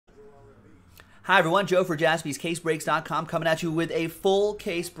Hi everyone, Joe for JaspysCaseBreaks.com coming at you with a full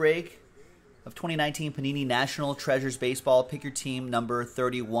case break of 2019 Panini National Treasures Baseball. Pick your team number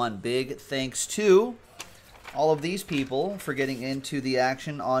 31. Big thanks to all of these people for getting into the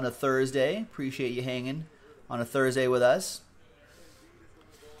action on a Thursday. Appreciate you hanging on a Thursday with us.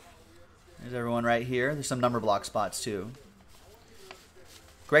 There's everyone right here. There's some number block spots too.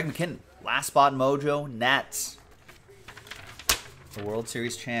 Greg McKinnon, last spot mojo, Nats. The World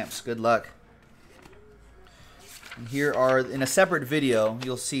Series champs. Good luck. And here are, in a separate video,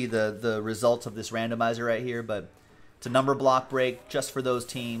 you'll see the results of this randomizer right here, but it's a number block break just for those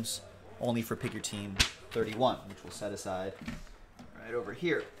teams, only for Pick Your Team 31, which we'll set aside right over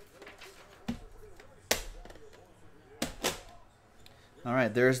here. All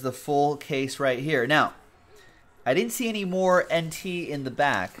right, there's the full case right here. Now, I didn't see any more NT in the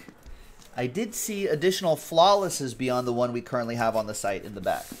back. I did see additional flawlesses beyond the one we currently have on the site in the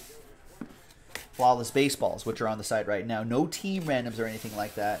back. Flawless baseballs, which are on the site right now. No team randoms or anything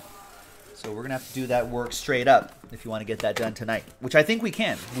like that. So we're gonna have to do that work straight up if you want to get that done tonight, which I think we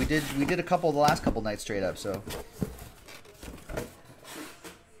can. We did a couple the last couple nights straight up, so I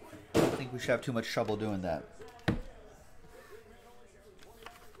don't think we should have too much trouble doing that.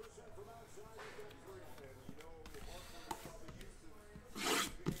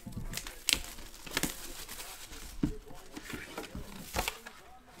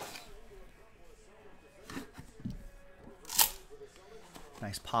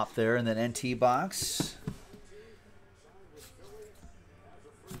 Nice pop there in that NT box.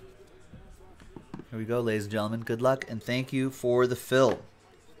 Here we go, ladies and gentlemen. Good luck, and thank you for the fill.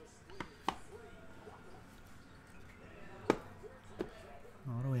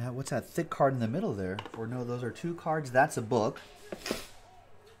 What do we have? What's that thick card in the middle there? Or no, those are two cards. That's a book.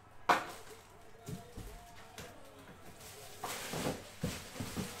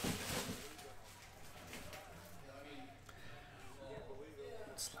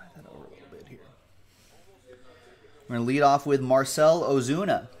 Slide that over a little bit here. We're going to lead off with Marcell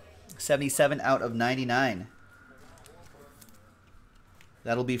Ozuna, 77 out of 99.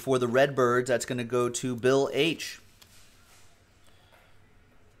 That'll be for the Redbirds. That's going to go to Bill H.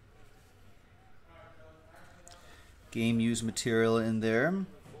 Game used material in there.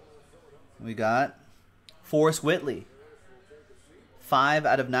 We got Forrest Whitley, 5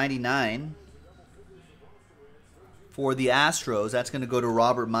 out of 99. For the Astros, that's going to go to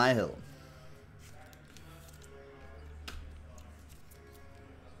Robert Myhill.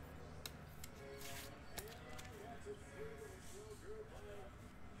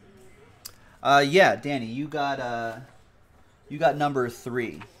 Yeah, Danny, you got number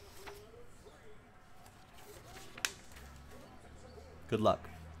 3. Good luck.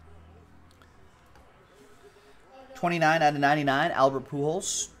 29 out of 99, Albert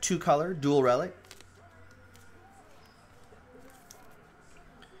Pujols, 2-color, dual relic.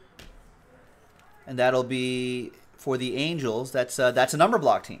 And that'll be for the Angels. That's a number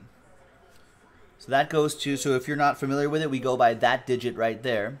block team. So that goes to, so if you're not familiar with it, we go by that digit right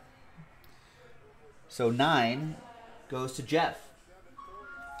there. So 9 goes to Jeff.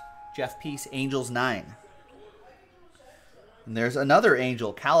 Jeff Peace, Angels 9. And there's another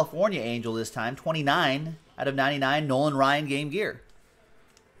Angel, California Angel this time, 29 out of 99, Nolan Ryan game gear.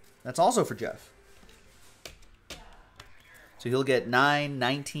 That's also for Jeff. So he'll get 9,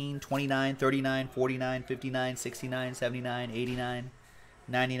 19, 29, 39, 49, 59, 69, 79, 89,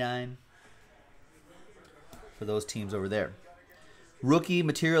 99 for those teams over there. Rookie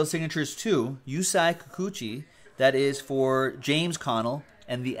Material Signatures 2, Yusei Kikuchi. That is for James Connell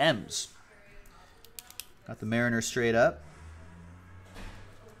and the M's. Got the Mariners straight up.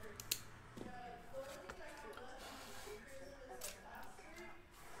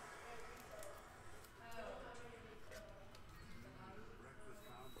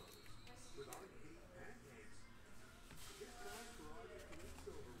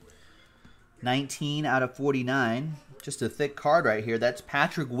 $19 out of 49. Just a thick card right here. That's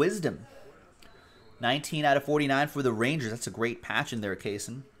Patrick Wisdom. 19 out of 49 for the Rangers. That's a great patch in there,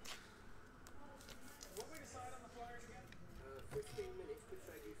 Kaysen.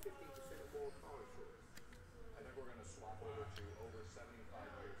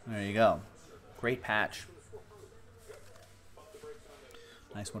 There you go. Great patch.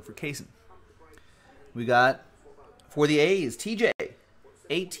 Nice one for Kaysen. We got, for the A's, TJ.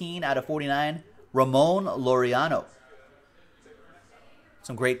 18 out of 49, Ramon Laureano.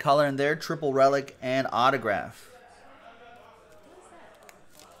 Some great color in there, triple relic and autograph.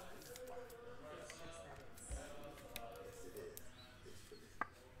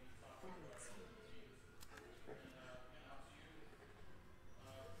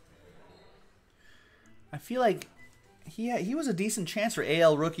 I feel like he was a decent chance for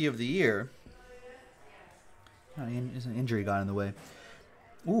AL Rookie of the Year. Oh, an injury got in the way.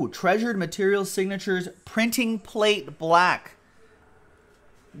 Ooh, Treasured Materials Signatures Printing Plate Black.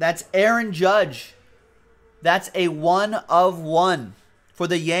 That's Aaron Judge. That's a 1 of 1 for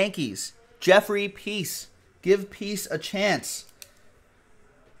the Yankees. Jeffrey Peace. Give Peace a chance.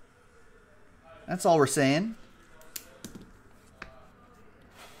 That's all we're saying.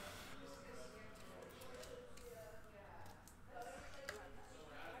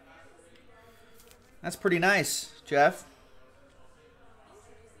 That's pretty nice, Jeff.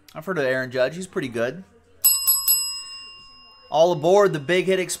 I've heard of Aaron Judge. He's pretty good. All aboard the Big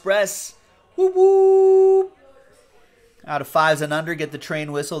Hit Express. Whoop, whoop. Out of 5s and under, get the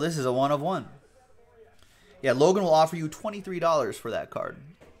train whistle. This is a 1 of 1. Yeah, Logan will offer you $23 for that card.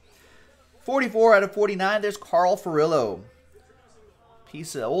 44 out of 49. There's Carl Furillo.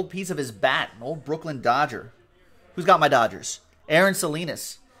 Old piece of his bat. An old Brooklyn Dodger. Who's got my Dodgers? Aaron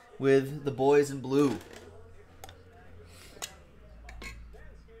Salinas with the boys in blue.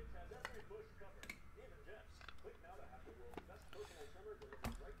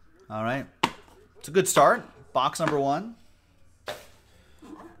 All right. It's a good start. Box number 1.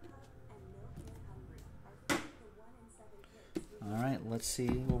 All right, let's see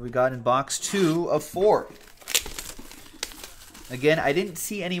what we got in box 2 of 4. Again, I didn't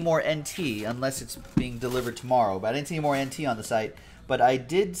see any more NT unless it's being delivered tomorrow, but I didn't see any more NT on the site. But I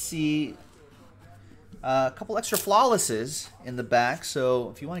did see a couple extra flawlesses in the back,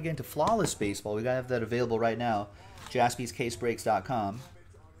 so if you want to get into flawless baseball, we got to have that available right now. JaspysCaseBreaks.com.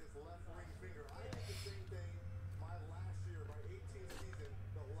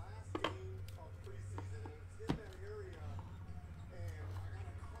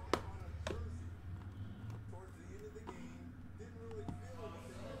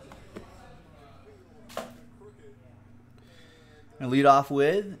 I'm going to lead off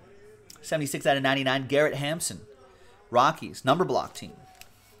with 76 out of 99, Garrett Hampson. Rockies, number block team.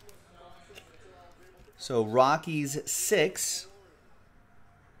 So Rockies 6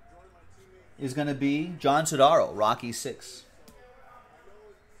 is going to be John Sodaro, Rockies 6.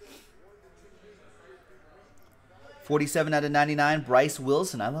 47 out of 99, Bryce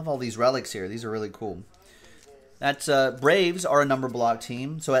Wilson. I love all these relics here. These are really cool. That's Braves are a number block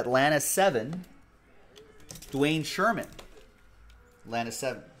team. So Atlanta 7, Dwayne Sherman. Atlanta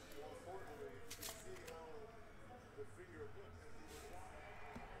 7.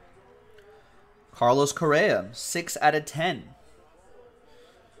 Carlos Correa, 6 out of 10.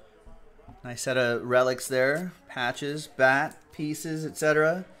 Nice set of relics there. Patches, bat, pieces,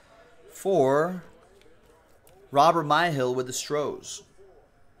 etc. For Robert Myhill with the Stros.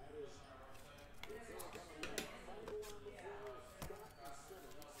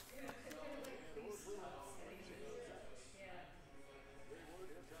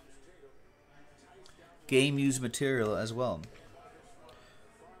 Game used material as well.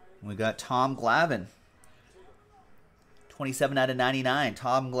 We got Tom Glavine. 27 out of 99.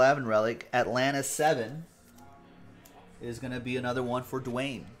 Tom Glavine relic. Atlanta 7 is going to be another one for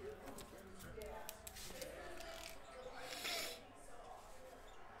Dwayne.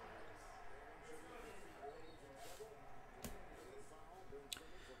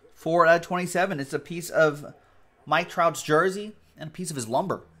 Four out of 27. It's a piece of Mike Trout's jersey and a piece of his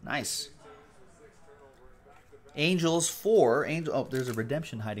lumber. Nice. Angels 4. Oh, there's a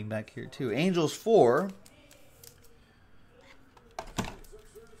redemption hiding back here too. Angels 4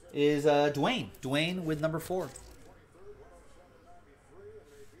 is Dwayne. Dwayne with number 4.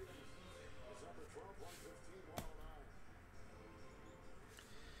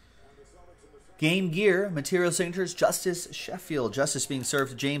 Game Gear, material signatures, Justice Sheffield. Justice being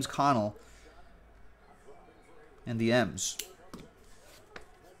served to James Connell and the M's.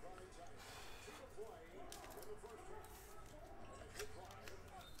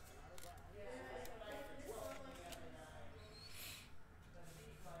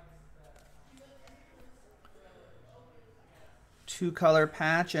 Two-color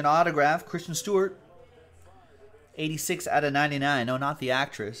patch and autograph, Christian Stewart. 86 out of 99. No, not the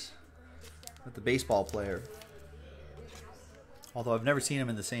actress, but the baseball player. Although I've never seen them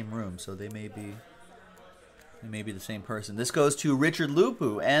in the same room, so they may be the same person. This goes to Richard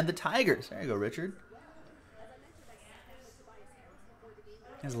Lupu and the Tigers. There you go, Richard.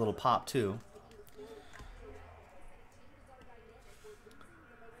 Has a little pop too.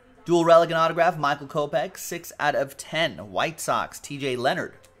 Dual relic and autograph, Michael Kopech, 6 out of 10. White Sox, TJ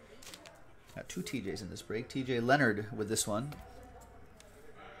Leonard. Got 2 TJs in this break. TJ Leonard with this one.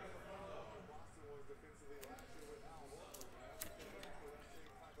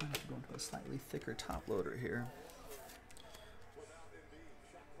 A slightly thicker top loader here.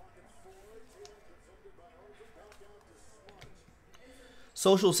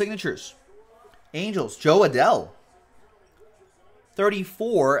 Social signatures. Angels, Joe Adell.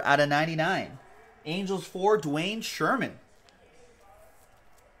 34 out of 99. Angels for Dwayne Sherman.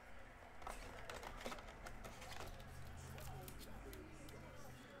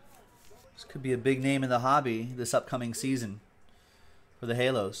 This could be a big name in the hobby this upcoming season for the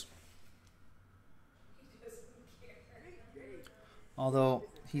Halos. Although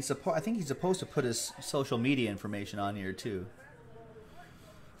I think he's supposed to put his social media information on here too.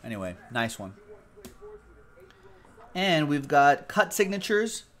 Anyway, nice one. And we've got cut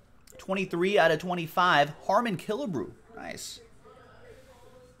signatures, 23 out of 25. Harmon Killebrew, nice.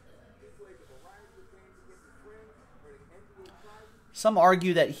 Some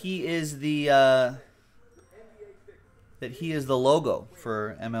argue that he is the logo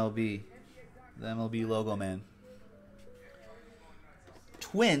for MLB, the MLB logo man.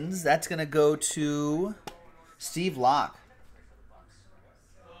 Twins, that's going to go to Steve Locke.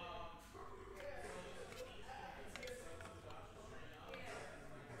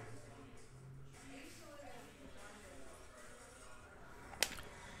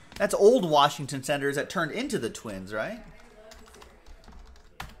 That's old Washington Senators that turned into the Twins, right?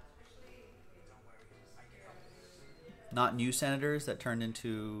 Not new Senators that turned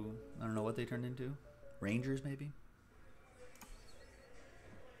into, I don't know what they turned into. Rangers, maybe?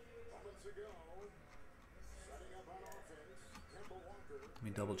 Let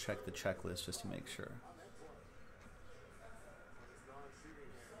me double check the checklist just to make sure.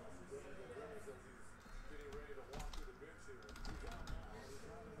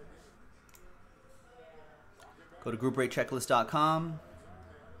 Go to groupbreakchecklist.com.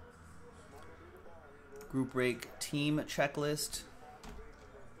 Group break team checklist.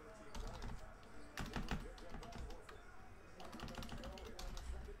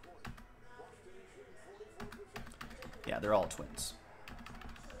 Yeah, they're all Twins.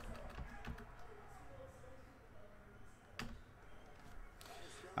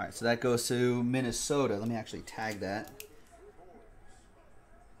 All right, so that goes to Minnesota. Let me actually tag that.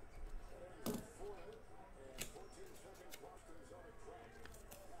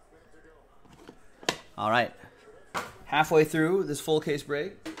 All right, halfway through this full case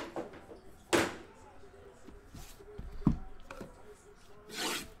break.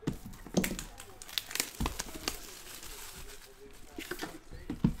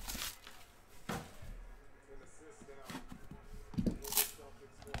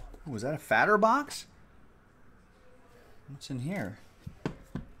 Was that a fatter box? What's in here?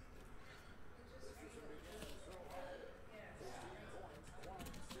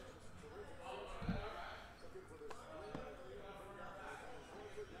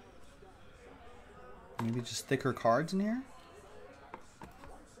 Maybe just thicker cards in here?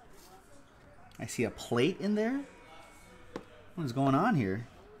 I see a plate in there. What is going on here?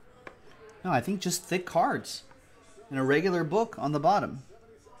 No, I think just thick cards and a regular book on the bottom.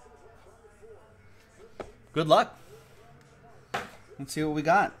 Good luck. Let's see what we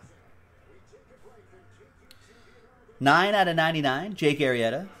got. 9 out of 99, Jake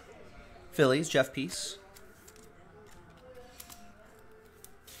Arrieta. Phillies, Jeff Peace.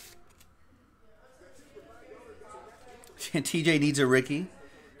 TJ needs a Ricky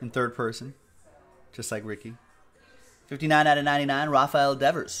in third person, just like Ricky. 59 out of 99, Rafael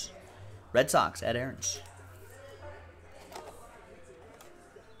Devers. Red Sox, Ed Aarons.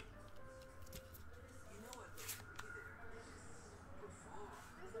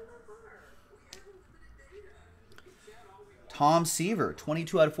 Tom Seaver,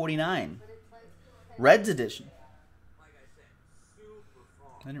 22 out of 49. Reds edition.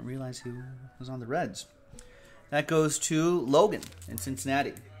 I didn't realize he was on the Reds. That goes to Logan in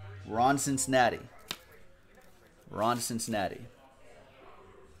Cincinnati. Ron Cincinnati. Ron Cincinnati.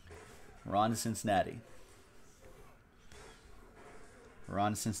 Ron Cincinnati.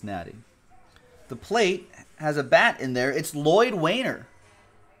 Ron Cincinnati. The plate has a bat in there. It's Lloyd Wainer.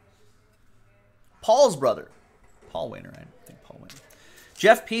 Paul's brother. Paul Wainer, I think Paul Wainer.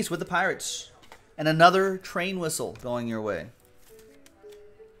 Jeff Peace with the Pirates. And another train whistle going your way.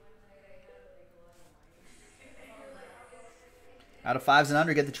 Out of 5s and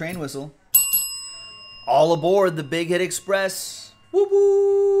under, get the train whistle. All aboard the Big Hit Express. Whoop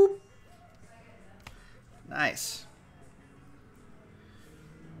whoop. Nice.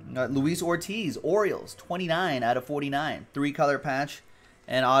 Got Luis Ortiz, Orioles, 29 out of 49. 3-color patch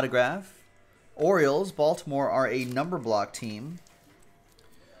and autograph. Orioles, Baltimore are a number block team.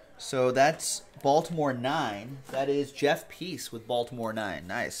 So that's Baltimore 9. That is Jeff Peace with Baltimore 9.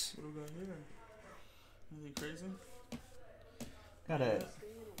 Nice. What do we got here? Anything crazy? Got a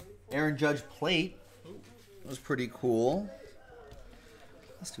Aaron Judge plate. That was pretty cool.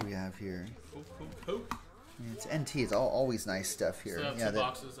 What else do we have here? It's NT. It's always nice stuff here. So yeah, two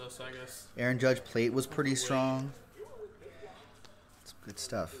boxes, though, so I guess. Aaron Judge plate was pretty strong. It's good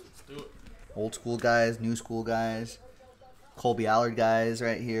stuff. Let's do it. Old school guys, new school guys. Colby Allard guys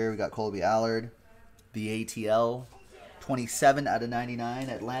right here. We got Colby Allard. The ATL. 27 out of 99.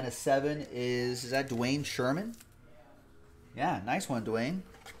 Atlanta 7 is that Dwayne Sherman? Yeah, nice one, Dwayne.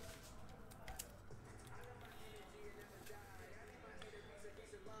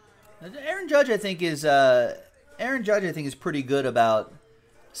 Aaron Judge, I think, is pretty good about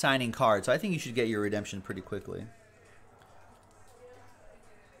signing cards. So I think you should get your redemption pretty quickly.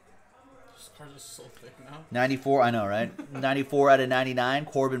 This card is so thick now. 94, I know, right? 94 out of 99,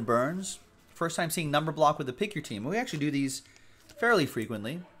 Corbin Burns. First time seeing number block with the pick your team. We actually do these fairly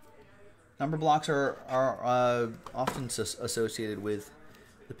frequently. Number blocks are often associated with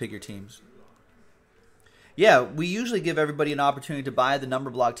the pick your teams. Yeah, we usually give everybody an opportunity to buy the number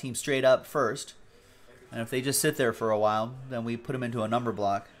block team straight up first. And if they just sit there for a while, then we put them into a number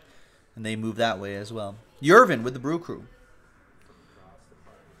block. And they move that way as well. Yervin with the Brew Crew.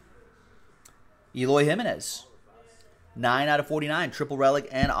 Eloy Jimenez. 9 out of 49. Triple relic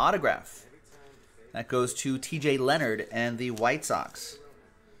and autograph. That goes to TJ Leonard and the White Sox.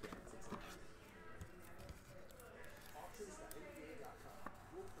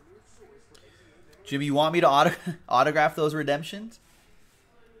 Jimmy, you want me to autograph those redemptions?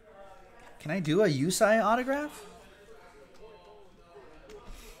 Can I do a Usai autograph?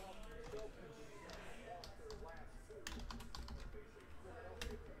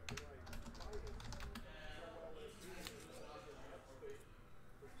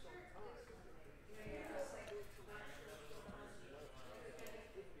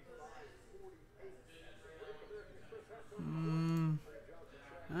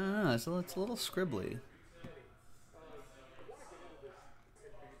 So it's a little scribbly.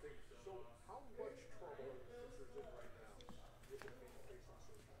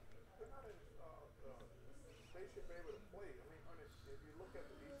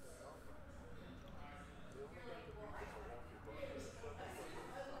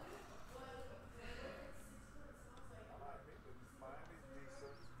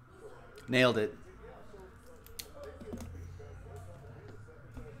 Nailed it.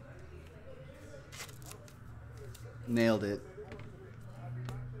 Nailed it.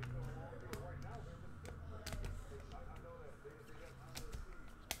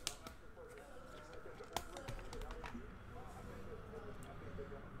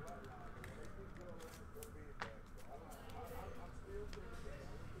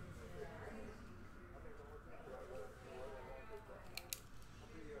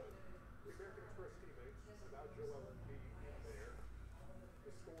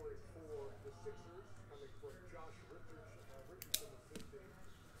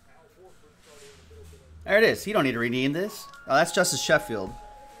 There it is. You don't need to redeem this. Oh, that's Justice Sheffield.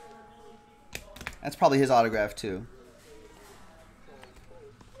 That's probably his autograph, too.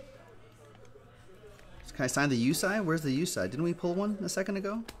 Can I sign the U side? Where's the U side? Didn't we pull one a second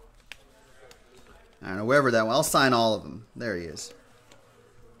ago? I don't know. Wherever that one. I'll sign all of them. There he is.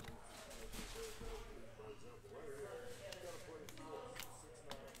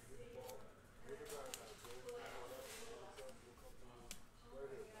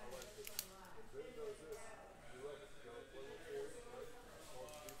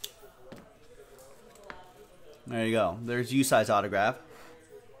 There you go. There's U-Size autograph.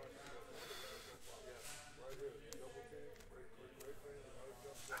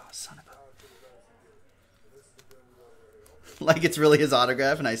 Oh, son of a... Like it's really his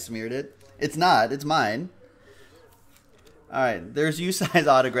autograph and I smeared it. It's not. It's mine. Alright, there's U-Size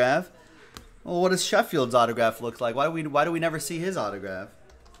autograph. Well, what does Sheffield's autograph look like? Why do we never see his autograph?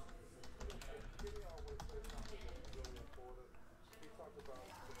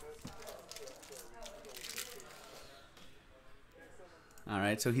 All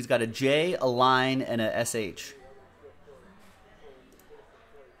right, so he's got a J, a line, and a SH.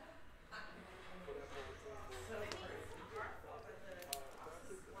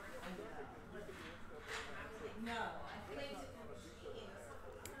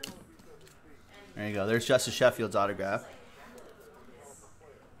 There you go. There's Justice Sheffield's autograph.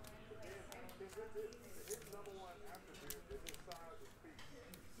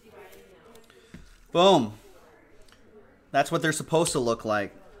 Boom. That's what they're supposed to look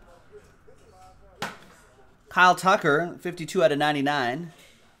like. Kyle Tucker, 52 out of 99.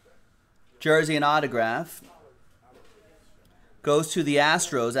 jersey and autograph goes to the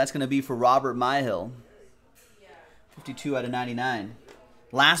Astros. That's going to be for Robert Myhill. 52 out of 99.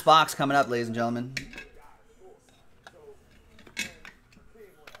 Last box coming up, ladies and gentlemen.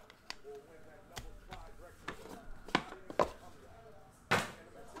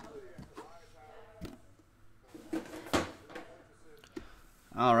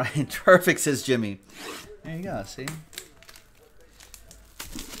 All right, perfect, says Jimmy. There you go, see?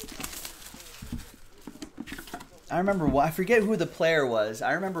 I remember, I forget who the player was.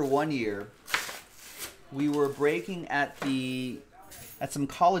 I remember one year we were breaking at some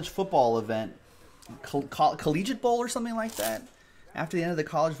college football event, Collegiate Bowl or something like that, after the end of the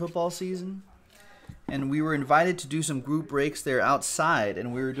college football season. And we were invited to do some group breaks there outside,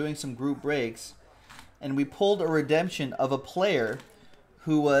 and we were doing some group breaks, and we pulled a redemption of a player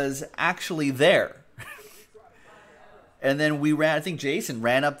who was actually there. And then we ran, I think Jason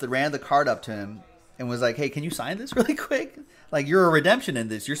ran the card up to him and was like, hey, can you sign this really quick? Like, you're a redemption in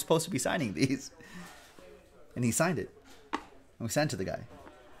this. You're supposed to be signing these. And he signed it. And we sent it to the guy.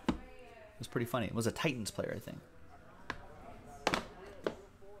 It was pretty funny. It was a Titans player, I think.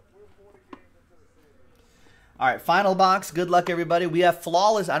 All right, final box. Good luck, everybody. We have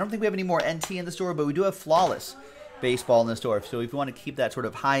flawless. I don't think we have any more NT in the store, but we do have flawless baseball in the store. So if you want to keep that sort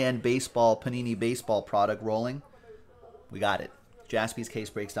of high-end baseball, Panini baseball product rolling, we got it.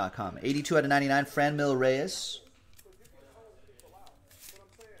 JaspysCaseBreaks.com. 82 out of 99, Franmil Reyes.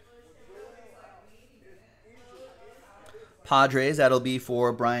 Padres, that'll be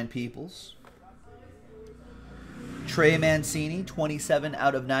for Brian Peoples. Trey Mancini, 27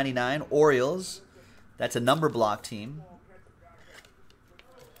 out of 99. Orioles, that's a number block team.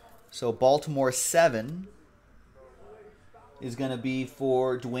 So Baltimore 7 is going to be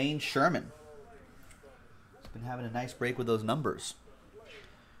for Dwayne Sherman. He's been having a nice break with those numbers.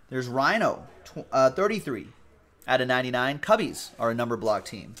 There's Rhino, 33 out of 99. Cubbies are a number block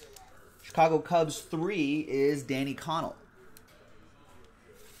team. Chicago Cubs 3 is Danny Connell.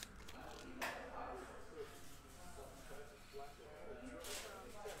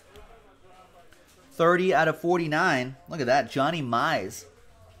 $30 out of 49. Look at that, Johnny Mize.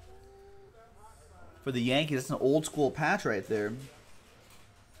 For the Yankees, that's an old school patch right there.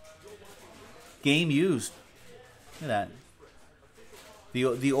 Game used. Look at that.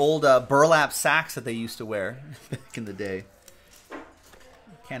 The old burlap sacks that they used to wear back in the day.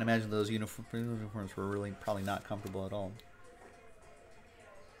 Can't imagine those uniforms were really probably not comfortable at all.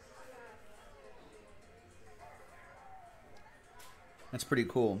 That's pretty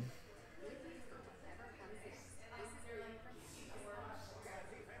cool.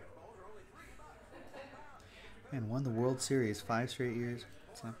 Man, won the World Series 5 straight years.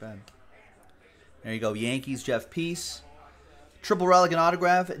 It's not bad. There you go. Yankees, Jeff Peace. Triple relic and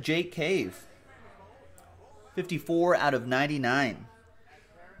autograph, Jake Cave. 54 out of 99.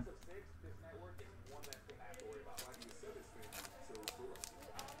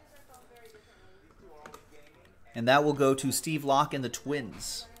 And that will go to Steve Locke and the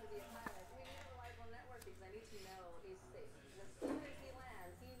Twins.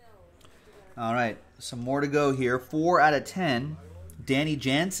 All right, some more to go here. 4 out of 10, Danny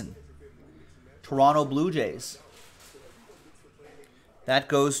Jansen, Toronto Blue Jays. That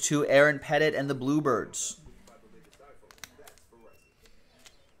goes to Aaron Pettit and the Bluebirds.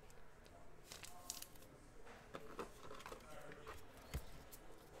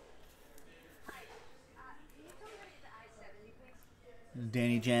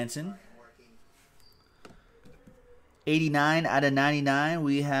 Danny Jansen. 89 out of 99,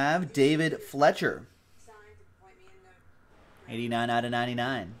 we have David Fletcher. 89 out of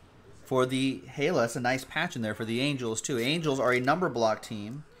 99. For the Halo, that's a nice patch in there for the Angels, too. Angels are a number block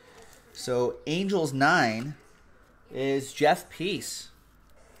team. So, Angels 9 is Jeff Peace.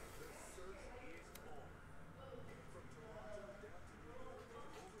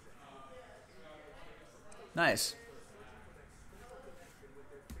 Nice.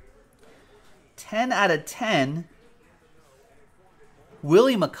 10 out of 10,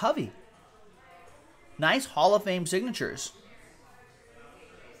 Willie McCovey. Nice Hall of Fame signatures.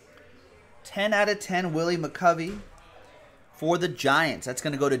 10 out of 10, Willie McCovey for the Giants. That's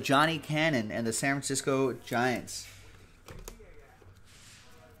going to go to Johnny Cannon and the San Francisco Giants.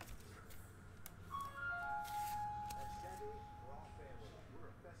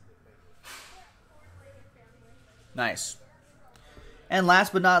 Nice. And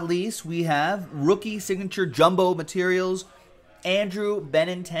last but not least, we have rookie signature jumbo materials, Andrew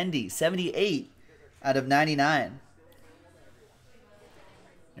Benintendi, 78 out of 99.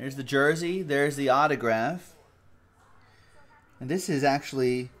 There's the jersey. There's the autograph. And this is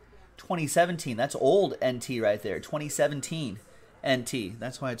actually 2017. That's old NT right there. 2017 NT.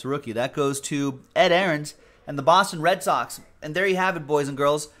 That's why it's a rookie. That goes to Ed Aarons and the Boston Red Sox. And there you have it, boys and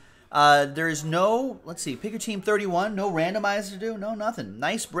girls. There is no, let's see, pick your team 31. No randomizer to do. No, nothing.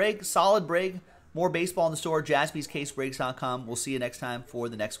 Nice break. Solid break. More baseball in the store. JaspysCaseBreaks.com. We'll see you next time for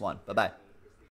the next one. Bye-bye.